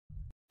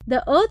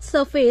The Earth's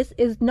surface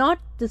is not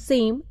the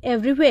same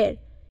everywhere.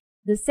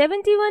 The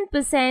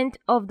 71%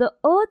 of the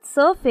Earth's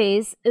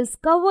surface is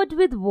covered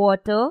with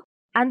water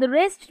and the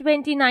rest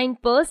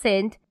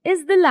 29%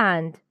 is the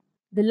land.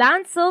 The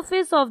land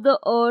surface of the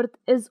Earth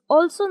is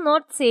also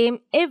not same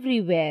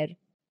everywhere.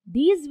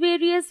 These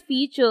various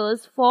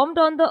features formed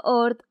on the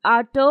Earth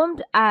are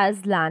termed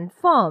as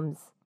landforms.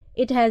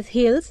 It has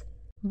hills,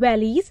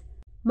 valleys,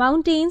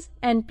 mountains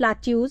and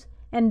plateaus,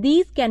 and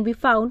these can be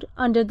found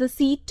under the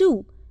sea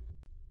too.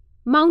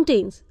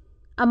 Mountains.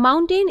 A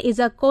mountain is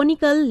a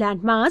conical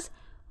landmass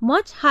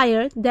much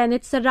higher than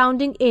its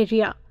surrounding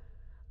area.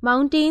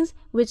 Mountains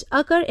which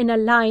occur in a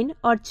line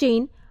or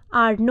chain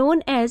are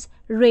known as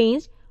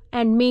range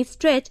and may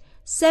stretch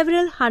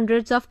several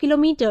hundreds of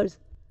kilometers.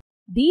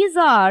 These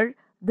are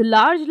the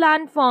large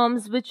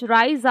landforms which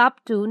rise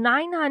up to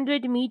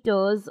 900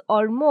 meters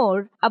or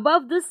more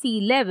above the sea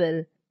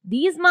level.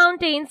 These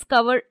mountains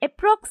cover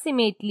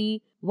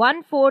approximately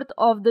 1/4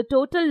 of the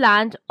total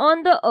land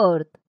on the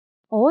earth.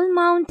 All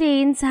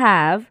mountains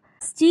have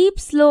steep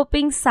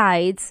sloping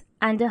sides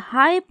and a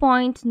high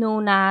point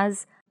known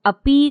as a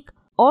peak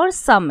or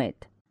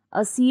summit.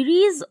 A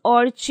series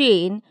or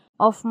chain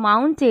of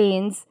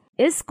mountains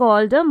is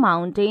called a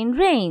mountain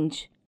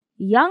range.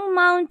 Young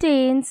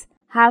mountains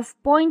have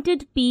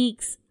pointed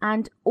peaks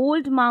and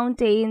old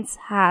mountains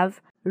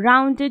have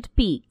rounded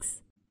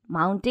peaks.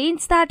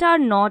 Mountains that are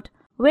not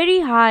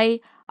very high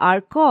are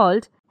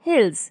called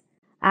hills,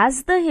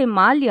 as the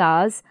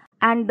Himalayas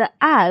and the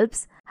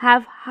Alps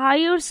have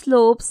higher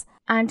slopes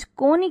and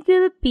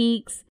conical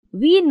peaks.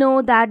 We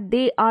know that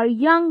they are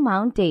young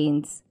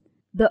mountains.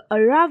 The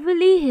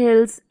Aravalli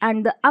Hills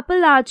and the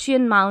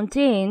Appalachian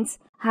Mountains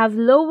have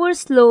lower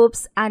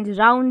slopes and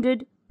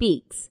rounded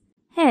peaks.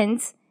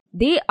 Hence,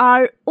 they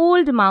are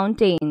old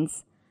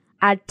mountains.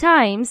 At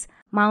times,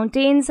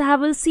 mountains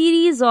have a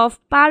series of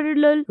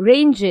parallel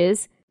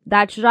ranges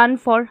that run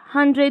for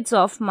hundreds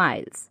of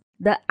miles.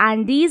 The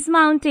Andes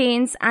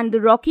Mountains and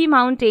the Rocky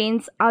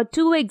Mountains are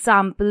two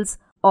examples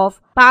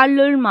of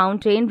parallel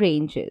mountain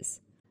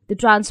ranges. The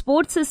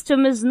transport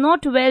system is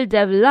not well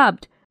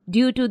developed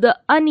due to the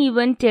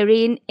uneven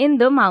terrain in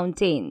the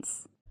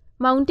mountains.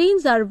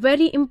 Mountains are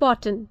very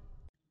important.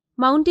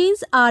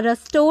 Mountains are a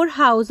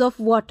storehouse of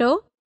water.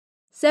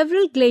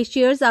 Several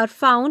glaciers are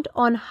found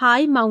on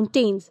high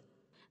mountains.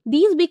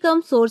 These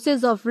become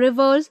sources of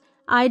rivers,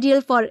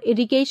 ideal for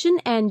irrigation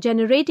and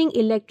generating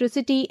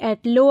electricity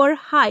at lower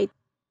height.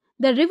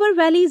 The river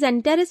valleys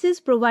and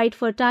terraces provide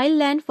fertile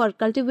land for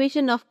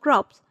cultivation of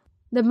crops.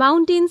 The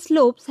mountain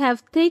slopes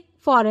have thick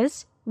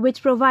forests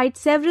which provide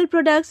several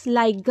products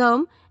like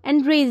gum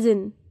and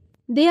resin.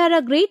 They are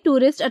a great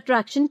tourist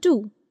attraction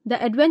too.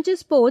 The adventure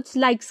sports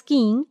like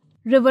skiing,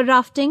 river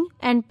rafting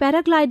and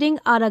paragliding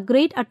are a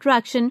great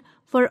attraction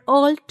for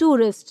all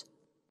tourists.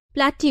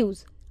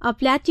 Plateaus. A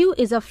plateau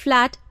is a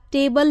flat,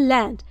 table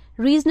land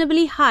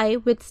reasonably high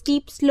with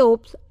steep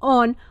slopes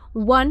on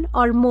one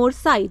or more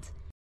sides.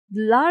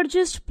 The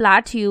largest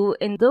plateau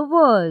in the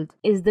world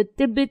is the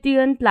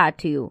Tibetan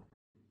Plateau.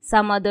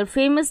 Some other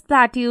famous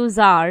plateaus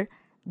are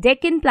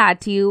Deccan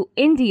Plateau,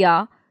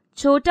 India,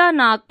 Chota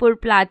Nagpur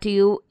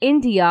Plateau,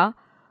 India,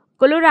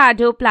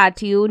 Colorado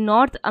Plateau,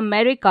 North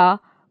America,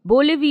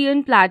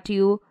 Bolivian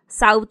Plateau,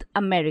 South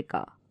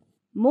America.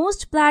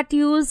 Most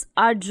plateaus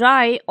are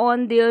dry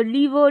on their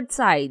leeward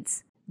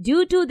sides.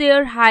 Due to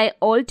their high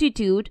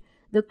altitude,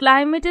 the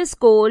climate is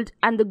cold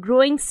and the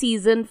growing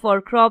season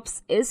for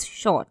crops is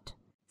short.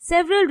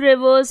 Several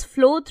rivers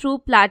flow through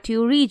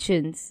plateau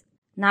regions.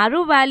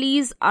 Narrow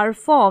valleys are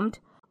formed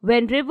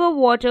when river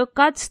water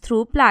cuts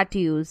through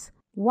plateaus.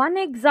 One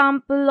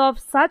example of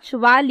such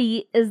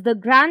valley is the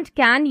Grand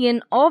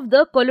Canyon of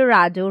the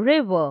Colorado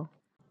River.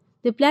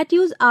 The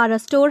plateaus are a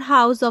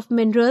storehouse of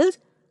minerals,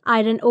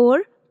 iron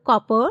ore,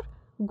 copper,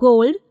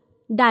 gold,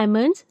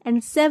 diamonds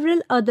and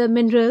several other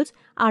minerals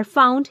are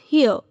found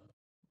here.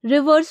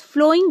 Rivers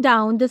flowing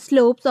down the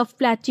slopes of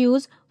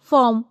plateaus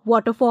form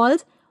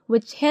waterfalls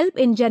which help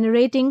in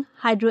generating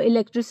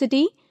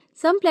hydroelectricity.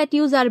 Some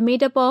plateaus are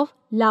made up of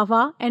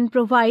lava and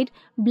provide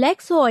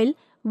black soil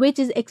which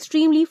is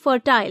extremely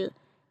fertile.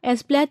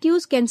 As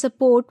plateaus can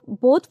support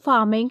both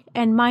farming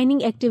and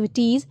mining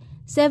activities,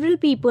 several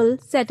people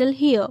settle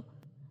here.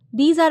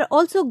 These are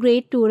also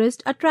great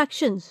tourist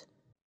attractions.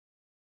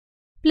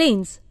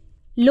 Plains.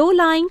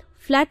 Low-lying,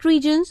 flat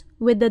regions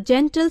with the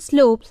gentle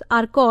slopes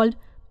are called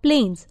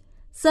plains.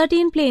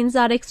 Certain plains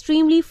are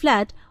extremely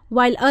flat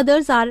while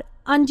others are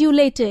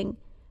undulating.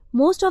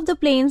 Most of the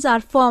plains are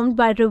formed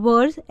by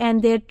rivers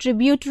and their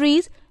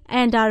tributaries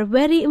and are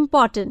very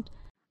important.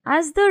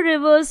 As the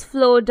rivers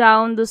flow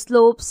down the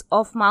slopes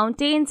of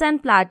mountains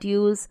and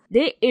plateaus,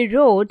 they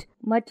erode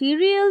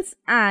materials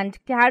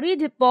and carry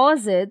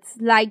deposits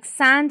like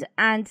sand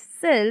and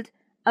silt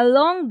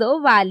along the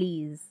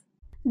valleys.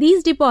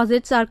 These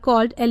deposits are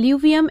called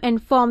alluvium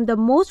and form the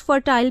most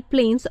fertile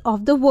plains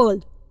of the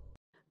world.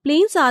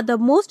 Plains are the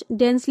most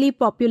densely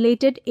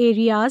populated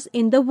areas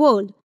in the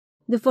world.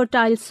 The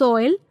fertile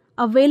soil,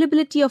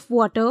 availability of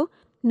water,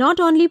 not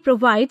only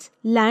provides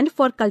land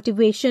for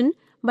cultivation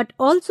but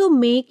also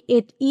make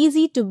it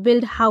easy to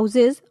build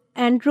houses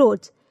and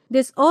roads.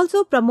 This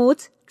also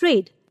promotes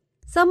trade.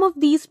 Some of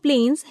these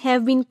plains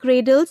have been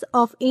cradles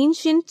of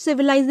ancient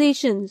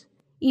civilizations.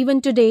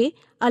 Even today,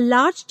 a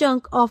large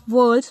chunk of the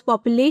world's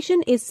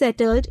population is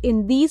settled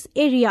in these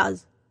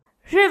areas.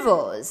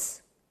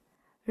 Rivers.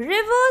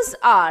 Rivers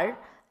are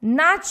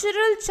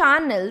natural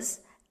channels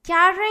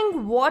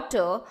carrying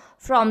water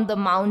from the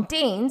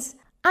mountains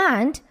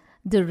and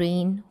the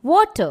rain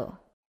water.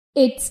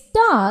 It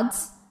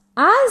starts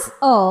as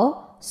a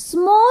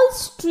small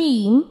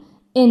stream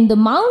in the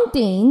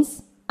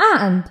mountains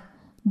and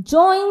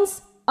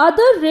joins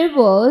other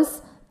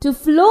rivers to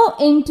flow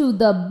into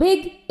the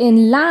big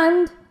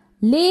inland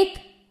lake,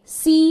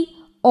 sea,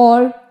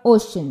 or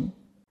ocean.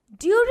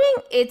 During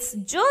its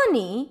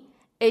journey,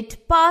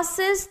 it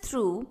passes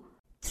through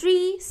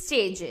 3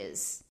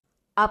 stages: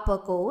 upper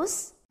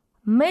course,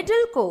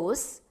 middle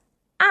course,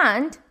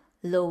 and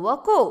lower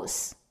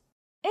course.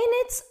 In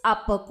its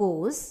upper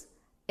course,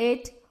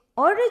 it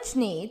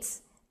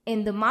originates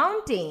in the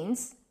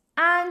mountains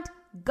and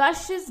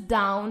gushes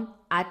down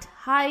at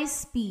high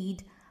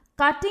speed,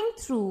 cutting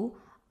through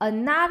a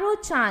narrow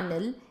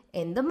channel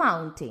in the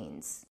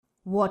mountains.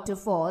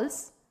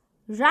 Waterfalls,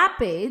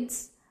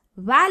 rapids,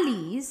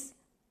 valleys,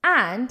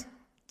 and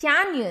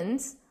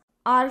canyons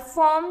are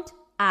formed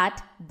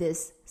at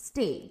this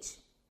stage.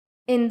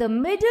 In the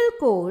middle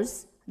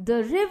course,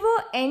 the river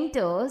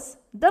enters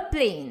the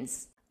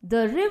plains.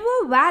 The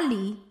river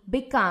valley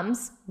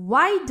becomes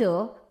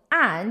wider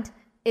and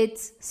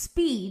its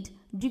speed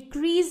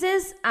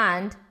decreases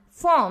and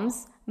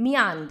forms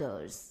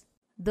meanders.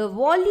 The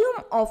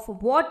volume of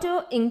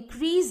water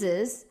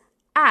increases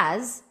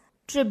as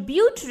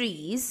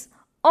tributaries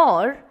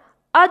or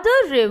other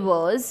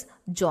rivers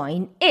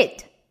join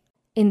it.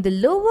 In the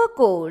lower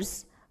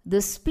course,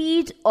 the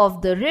speed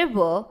of the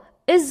river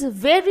is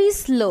very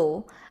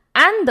slow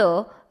and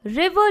the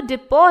river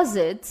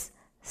deposits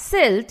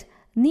silt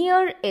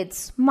near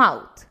its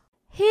mouth.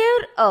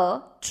 Here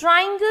a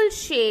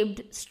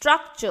triangle-shaped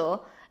structure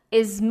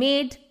is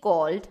made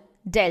called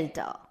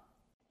delta.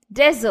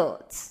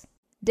 Deserts.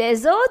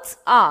 Deserts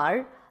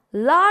are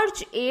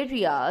large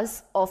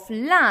areas of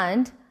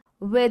land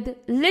with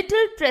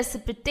little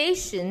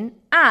precipitation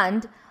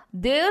and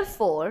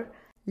therefore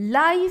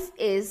life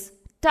is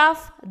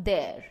tough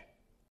there.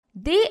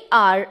 They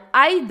are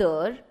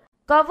either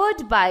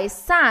covered by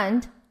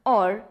sand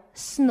or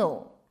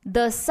snow.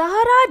 The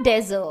Sahara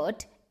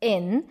Desert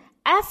in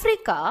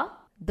Africa,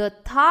 the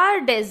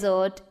Thar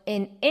Desert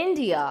in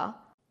India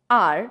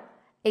are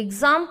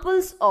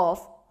examples of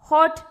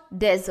hot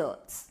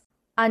deserts.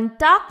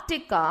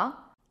 Antarctica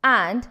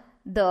and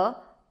the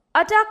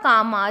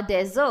Atacama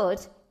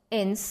Desert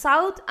in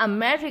South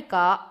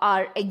America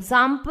are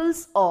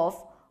examples of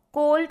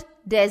cold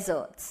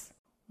deserts.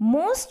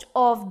 Most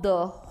of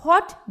the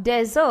hot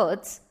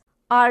deserts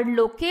are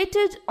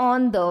located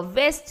on the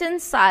western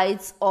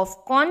sides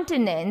of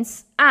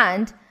continents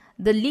and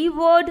the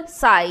leeward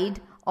side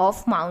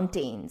of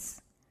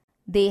mountains.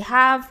 They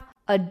have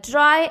a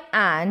dry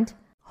and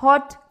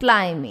hot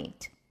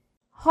climate.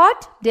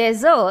 Hot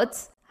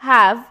deserts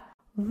have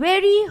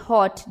very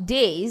hot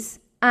days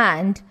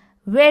and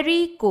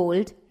very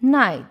cold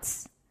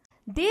nights.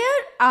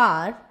 There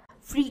are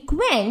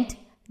frequent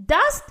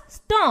dust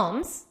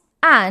storms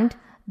and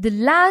the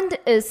land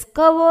is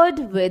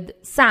covered with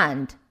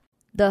sand.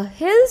 The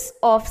hills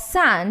of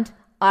sand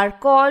are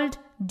called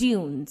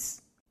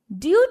dunes.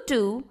 Due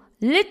to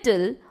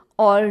little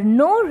or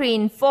no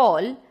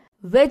rainfall,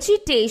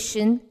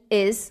 vegetation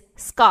is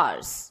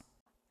scarce.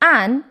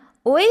 An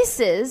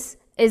oasis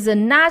is a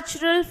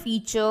natural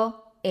feature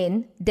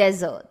in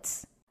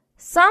deserts.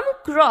 Some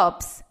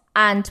crops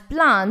and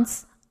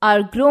plants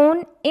are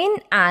grown in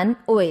an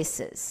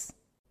oasis.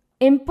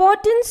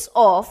 Importance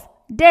of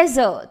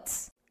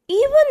deserts.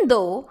 Even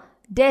though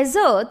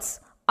deserts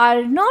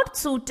are not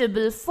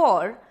suitable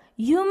for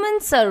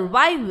human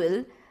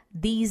survival,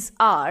 these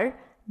are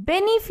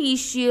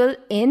beneficial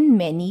in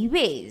many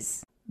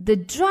ways. The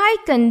dry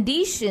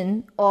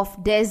condition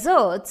of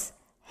deserts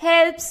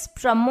helps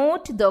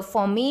promote the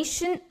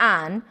formation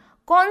and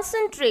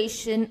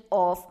concentration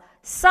of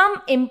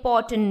some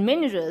important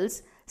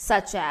minerals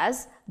such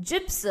as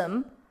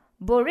gypsum,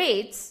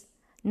 borates,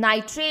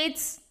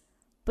 nitrates,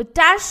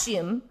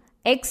 potassium,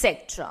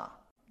 etc.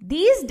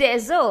 These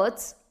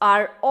deserts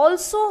are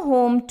also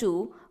home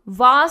to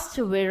vast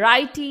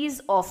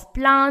varieties of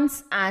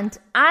plants and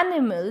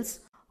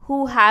animals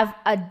who have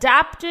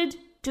adapted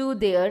to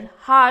their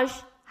harsh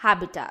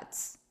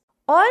habitats.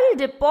 Oil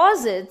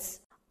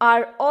deposits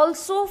are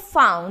also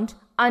found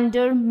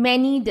under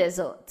many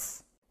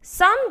deserts.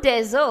 Some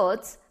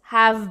deserts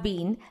have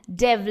been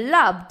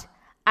developed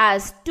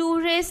as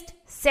tourist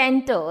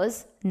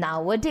centers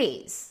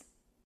nowadays.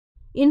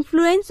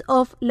 Influence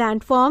of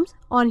landforms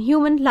on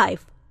human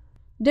life.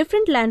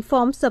 Different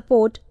landforms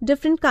support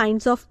different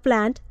kinds of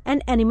plant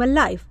and animal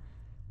life.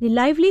 The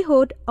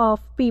livelihood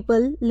of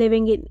people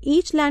living in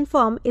each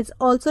landform is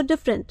also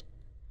different.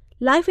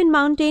 Life in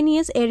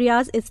mountainous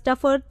areas is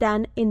tougher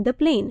than in the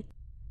plain.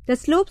 The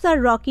slopes are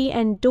rocky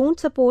and don't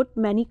support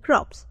many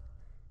crops.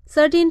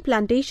 Certain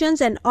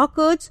plantations and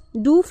orchards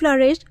do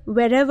flourish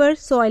wherever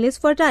soil is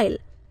fertile.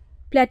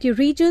 Plateau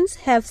regions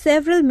have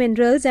several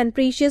minerals and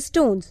precious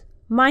stones.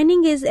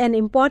 Mining is an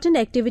important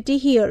activity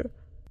here.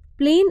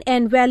 Plain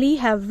and valley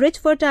have rich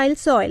fertile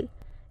soil.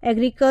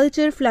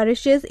 Agriculture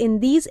flourishes in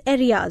these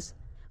areas.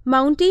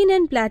 Mountain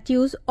and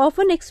plateaus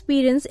often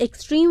experience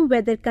extreme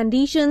weather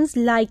conditions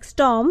like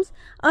storms,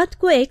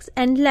 earthquakes,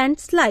 and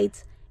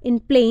landslides.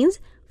 In plains,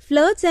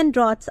 floods and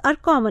droughts are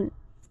common.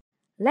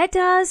 Let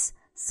us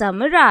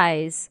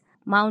summarize.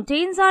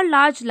 Mountains are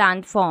large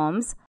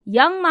landforms.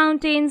 Young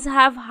mountains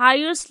have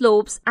higher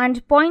slopes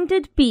and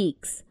pointed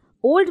peaks.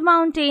 Old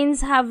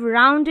mountains have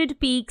rounded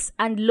peaks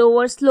and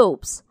lower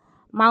slopes.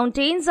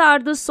 Mountains are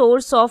the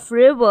source of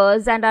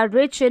rivers and are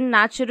rich in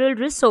natural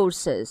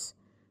resources.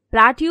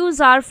 Plateaus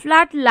are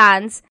flat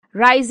lands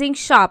rising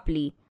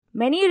sharply.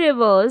 Many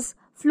rivers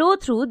flow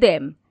through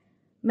them.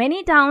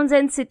 Many towns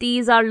and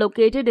cities are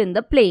located in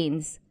the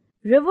plains.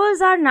 Rivers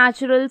are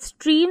natural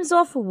streams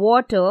of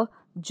water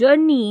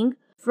journeying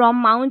from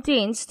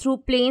mountains through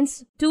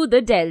plains to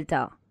the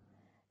delta.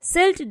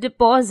 Silt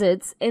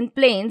deposits in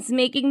plains,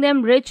 making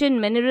them rich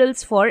in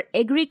minerals for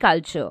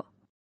agriculture.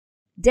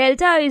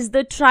 Delta is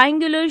the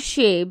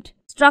triangular-shaped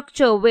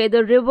structure where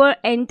the river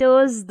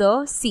enters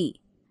the sea.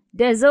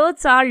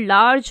 Deserts are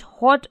large,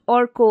 hot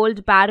or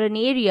cold barren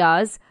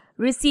areas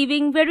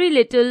receiving very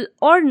little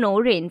or no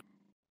rain.